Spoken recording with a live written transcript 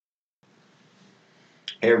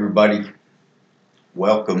Hey, everybody,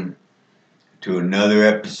 welcome to another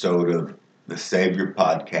episode of the Savior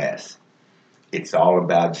Podcast. It's all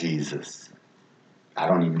about Jesus. I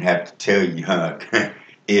don't even have to tell you, huh?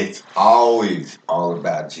 It's always all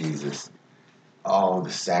about Jesus. Oh,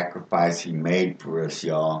 the sacrifice He made for us,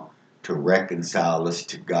 y'all, to reconcile us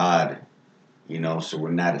to God, so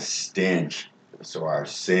we're not a stench, so our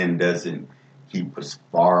sin doesn't keep us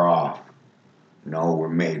far off. No, we're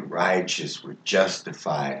made righteous, we're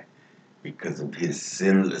justified because of His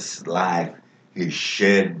sinless life, His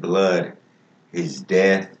shed blood, His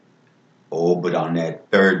death. Oh, but on that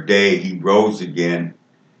third day, He rose again.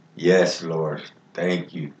 Yes, Lord,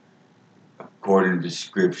 thank you. According to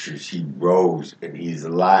Scriptures, He rose and He's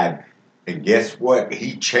alive. And guess what?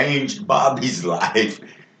 He changed Bobby's life.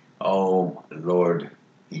 Oh, Lord,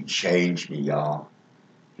 He changed me, y'all.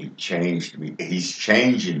 He changed me. He's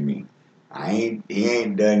changing me. He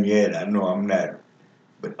ain't done yet. I know I'm not.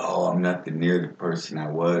 But I'm nothing near the person I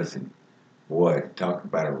was. And boy, talk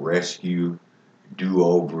about a rescue,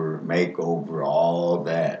 do-over, makeover, all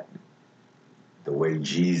that. The way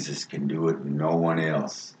Jesus can do it and no one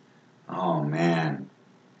else. Oh, man.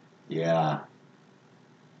 Yeah.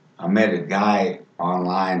 I met a guy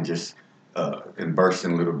online just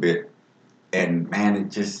conversing a little bit. And, man, it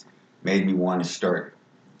just made me want to start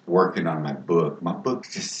working on my book. My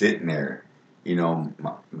book's just sitting there.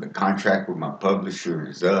 The contract with my publisher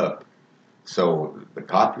is up. So the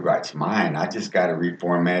copyright's mine. I just got to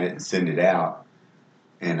reformat it and send it out.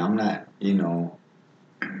 And I'm not,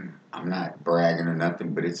 I'm not bragging or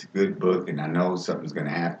nothing, but it's a good book, and I know something's going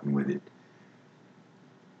to happen with it.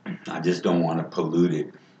 I just don't want to pollute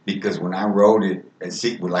it because when I wrote it, and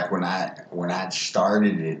see, like when I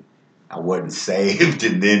started it, I wasn't saved,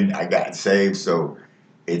 and then I got saved. So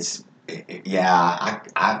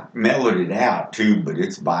I mellowed it out too, but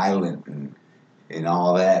it's violent and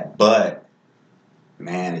all that, but.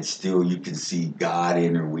 Man, it's still, you can see God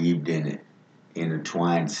interweaved in it,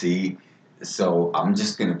 intertwined. See, so I'm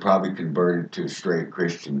just going to probably convert it to a straight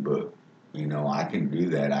Christian book. I can do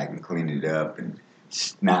that. I can clean it up and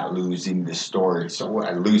not losing the story. So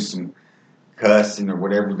I lose some cussing or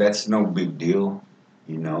whatever. That's no big deal,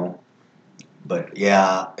 you know. But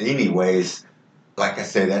yeah, anyways, like I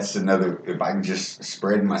say, that's another, if I can just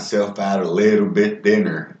spread myself out a little bit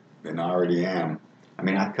thinner than I already am. I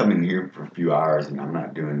mean, I come in here for a few hours and I'm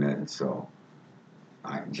not doing nothing, so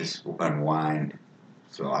I can just unwind.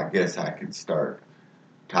 So I guess I could start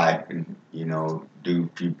typing, do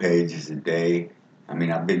a few pages a day. I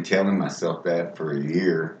mean, I've been telling myself that for a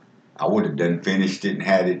year. I would have finished it and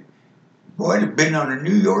had it, boy, it'd have been on a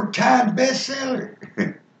New York Times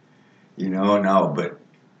bestseller. No, but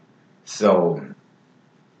so,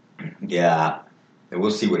 yeah, we'll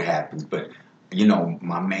see what happens. But,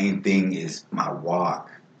 my main thing is my walk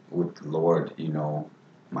with the Lord,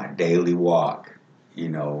 my daily walk,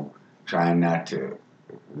 trying not to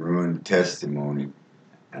ruin the testimony.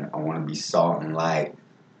 And I want to be salt and light,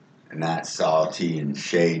 and not salty and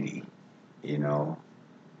shady, you know,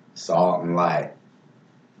 salt and light.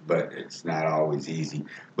 But it's not always easy.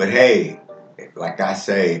 But hey, like I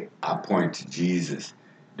say, I point to Jesus.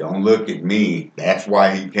 Don't look at me. That's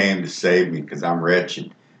why He came to save me, because I'm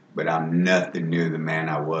wretched. But I'm nothing near the man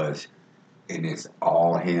I was. And it's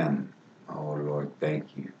all Him. Oh, Lord,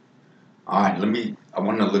 thank you. All right, I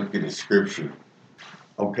want to look at a scripture.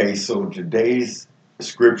 Okay, so today's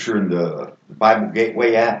scripture in the Bible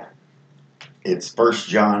Gateway app, it's 1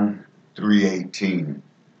 John 3:18.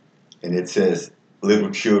 And it says,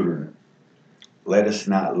 "Little children, let us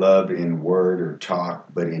not love in word or talk,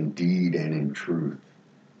 but in deed and in truth."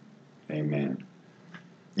 Amen.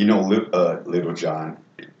 Little John,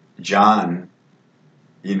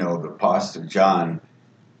 the Apostle John,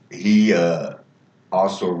 he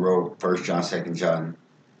also wrote 1 John, 2 John,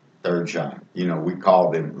 3 John. We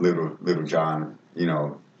call them little John,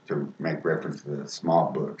 to make reference to the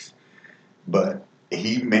small books. But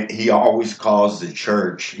he always calls the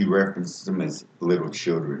church, he references them as little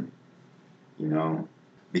children,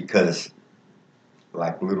 because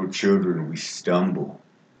like little children, we stumble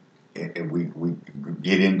and we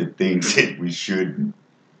get into things that we shouldn't.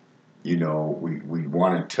 We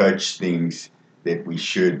want to touch things that we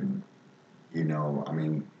shouldn't.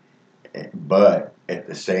 But at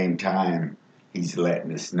the same time, He's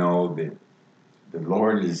letting us know that the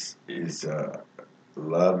Lord is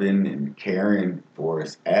loving and caring for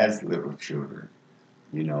us as little children.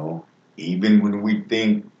 Even when we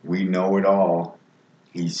think we know it all,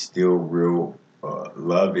 He's still real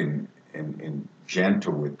loving and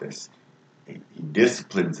gentle with us. He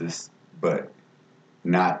disciplines us, but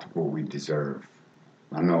not what we deserve.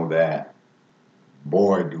 I know that.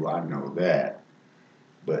 Boy, do I know that.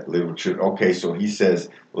 But little children, okay, so he says,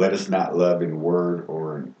 let us not love in word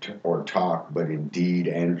or talk, but in deed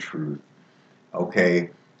and truth.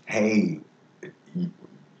 Okay, hey,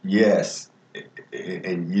 yes,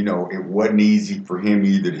 and it wasn't easy for him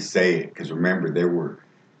either to say it, because remember, they were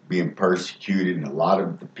being persecuted, and a lot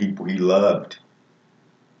of the people he loved,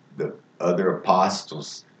 the other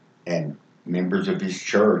apostles and members of his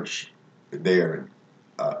church there,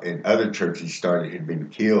 in other churches he started, had been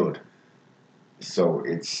killed. So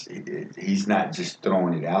he's not just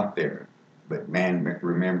throwing it out there. But man,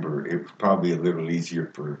 remember, it was probably a little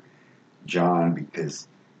easier for John because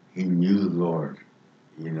he knew the Lord.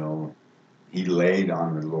 You know, he laid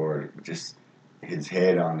on the Lord, just his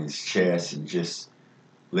head on his chest, and just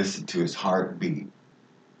listened to his heartbeat.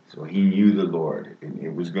 So he knew the Lord, and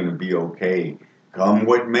it was going to be okay. Come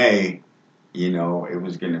what may, it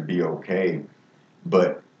was going to be okay.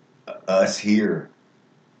 But us here,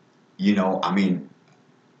 I mean,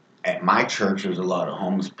 at my church, there's a lot of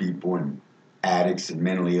homeless people and addicts and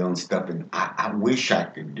mentally ill and stuff, and I wish I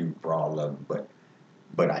could do for all of them,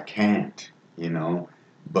 but I can't.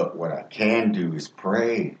 But what I can do is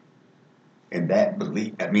pray, and that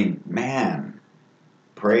belief. I mean, man,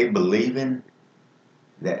 pray, believing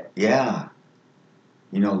that, yeah.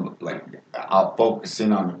 Like I'll focus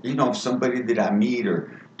in on, somebody that I meet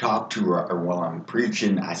or talk to, or while I'm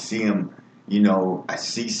preaching, I see them, I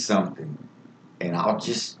see something, and I'll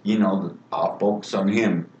just, I'll focus on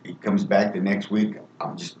him. He comes back the next week,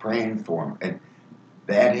 I'm just praying for him, and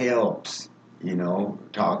that helps,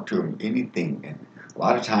 talk to him, anything. And a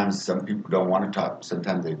lot of times, some people don't want to talk,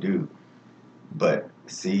 sometimes they do, but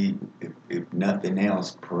see, if nothing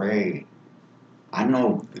else, pray. I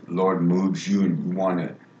know the Lord moves you and you want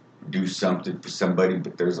to do something for somebody,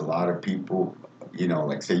 but there's a lot of people,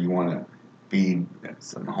 like say you want to feed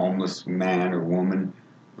some homeless man or woman,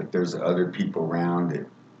 but there's other people around that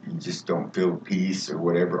you just don't feel peace or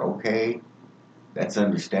whatever. Okay, that's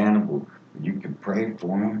understandable. You can pray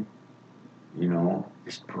for them,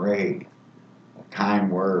 just pray. A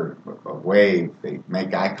kind word, a wave, they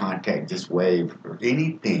make eye contact, just wave, or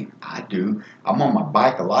anything. I do. I'm on my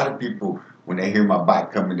bike. A lot of people, when they hear my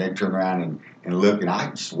bike coming, they turn around and look, and I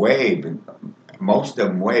just wave, and most of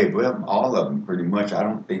them wave. Well, all of them pretty much. I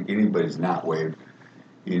don't think anybody's not waved,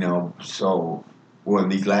 So, well, in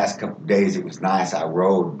these last couple of days, it was nice. I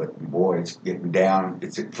rode, but boy, it's getting down.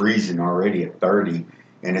 It's at freezing already at 30,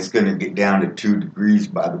 and it's going to get down to 2 degrees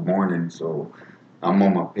by the morning, so I'm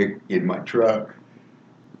on my pick in my truck.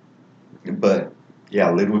 But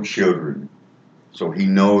yeah, little children. So he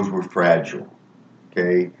knows we're fragile.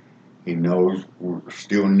 Okay, he knows we're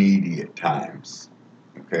still needy at times.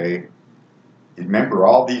 Okay, remember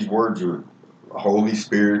all these words are Holy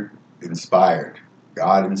Spirit inspired,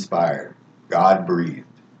 God breathed.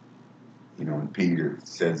 And Peter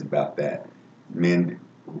says about that, men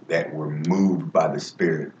that were moved by the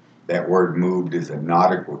Spirit. That word moved is a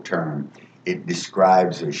nautical term. It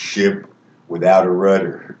describes a ship without a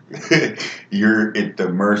rudder. You're at the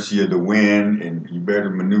mercy of the wind, and you better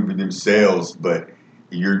maneuver them sails, but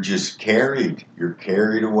you're just carried. You're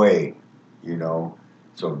carried away.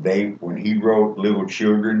 So when he wrote little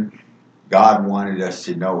children, God wanted us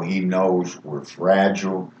to know he knows we're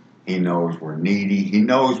fragile. He knows we're needy. He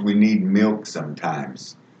knows we need milk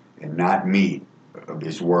sometimes and not meat of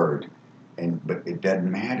his word. But it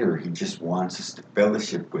doesn't matter. He just wants us to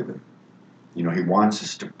fellowship with him. He wants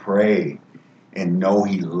us to pray and know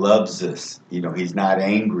he loves us. He's not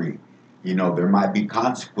angry. There might be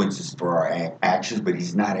consequences for our actions, but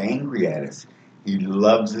he's not angry at us. He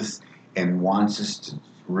loves us and wants us to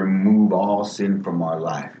remove all sin from our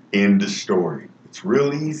life. End of story. It's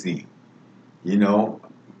real easy.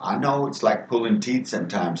 I know it's like pulling teeth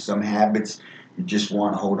sometimes. Some habits you just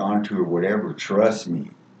want to hold on to or whatever. Trust me.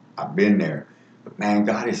 I've been there. But man,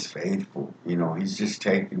 God is faithful. He's just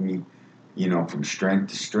taking me, from strength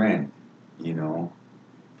to strength,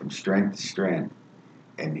 from strength to strength.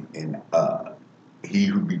 And he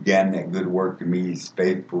who began that good work in me is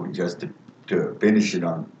faithful just to finish it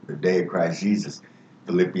on the day of Christ Jesus.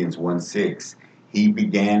 Philippians 1:6. He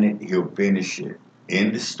began it, he'll finish it.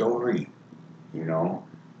 End of story.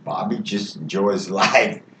 Bobby just enjoys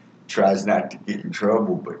life, tries not to get in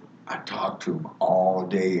trouble, but I talk to him all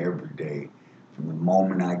day, every day. From the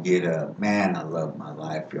moment I get up, man, I love my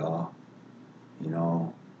life, y'all.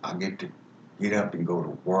 I get to get up and go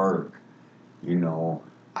to work.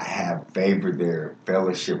 I have favor there,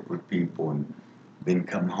 fellowship with people, and then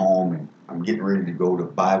come home, and I'm getting ready to go to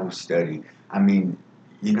Bible study. I mean,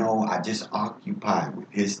 I just occupy with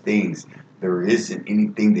his things. There isn't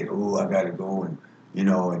anything that, I got to go and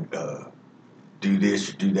do this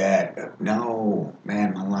or do that. No,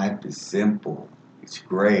 man, my life is simple. It's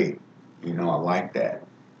great. I like that.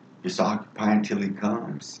 Just occupy until he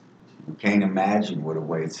comes. You can't imagine what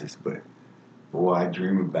awaits us, but boy, I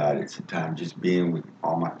dream about it sometimes, just being with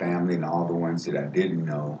all my family and all the ones that I didn't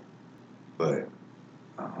know. But,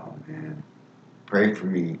 oh man, pray for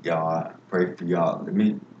me, y'all. Pray for y'all. Let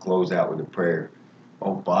me close out with a prayer.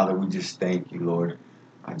 Oh, Father, we just thank you, Lord.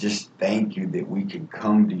 I just thank you that we can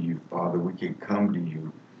come to you, Father. We can come to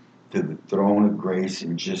you, to the throne of grace,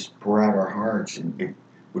 and just pour out our hearts. And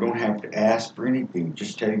we don't have to ask for anything.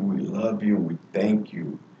 Just tell you we love you and we thank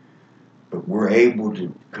you. But we're able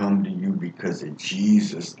to come to you because of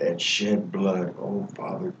Jesus, that shed blood. Oh,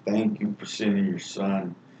 Father, thank you for sending your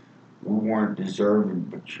Son. We weren't deserving,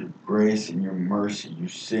 but your grace and your mercy, you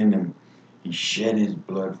sent him. He shed his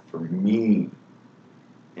blood for me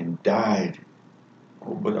and died.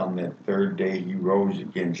 Oh, but on that third day, he rose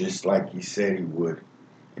again, just like he said he would.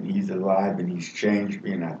 And he's alive and he's changed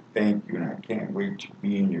me, and I thank you, and I can't wait to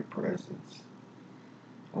be in your presence.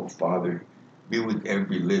 Oh, Father, be with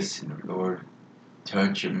every listener, Lord.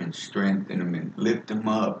 Touch them and strengthen them and lift them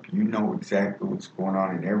up. You know exactly what's going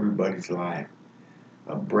on in everybody's life.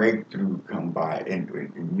 A breakthrough come by, and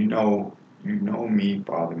you know me,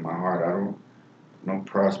 Father, in my heart. I don't know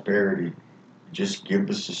prosperity. Just give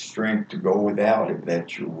us the strength to go without, if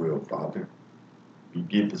that's your will, Father. You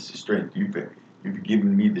give us the strength. You've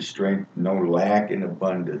given me the strength, no lack in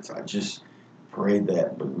abundance. I just pray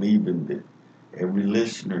that, believing that every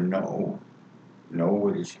listener know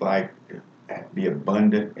what it's like to be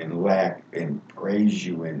abundant and lack, and praise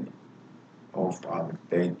you in it. Oh, Father,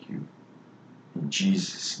 thank you. In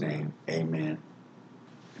Jesus' name, amen.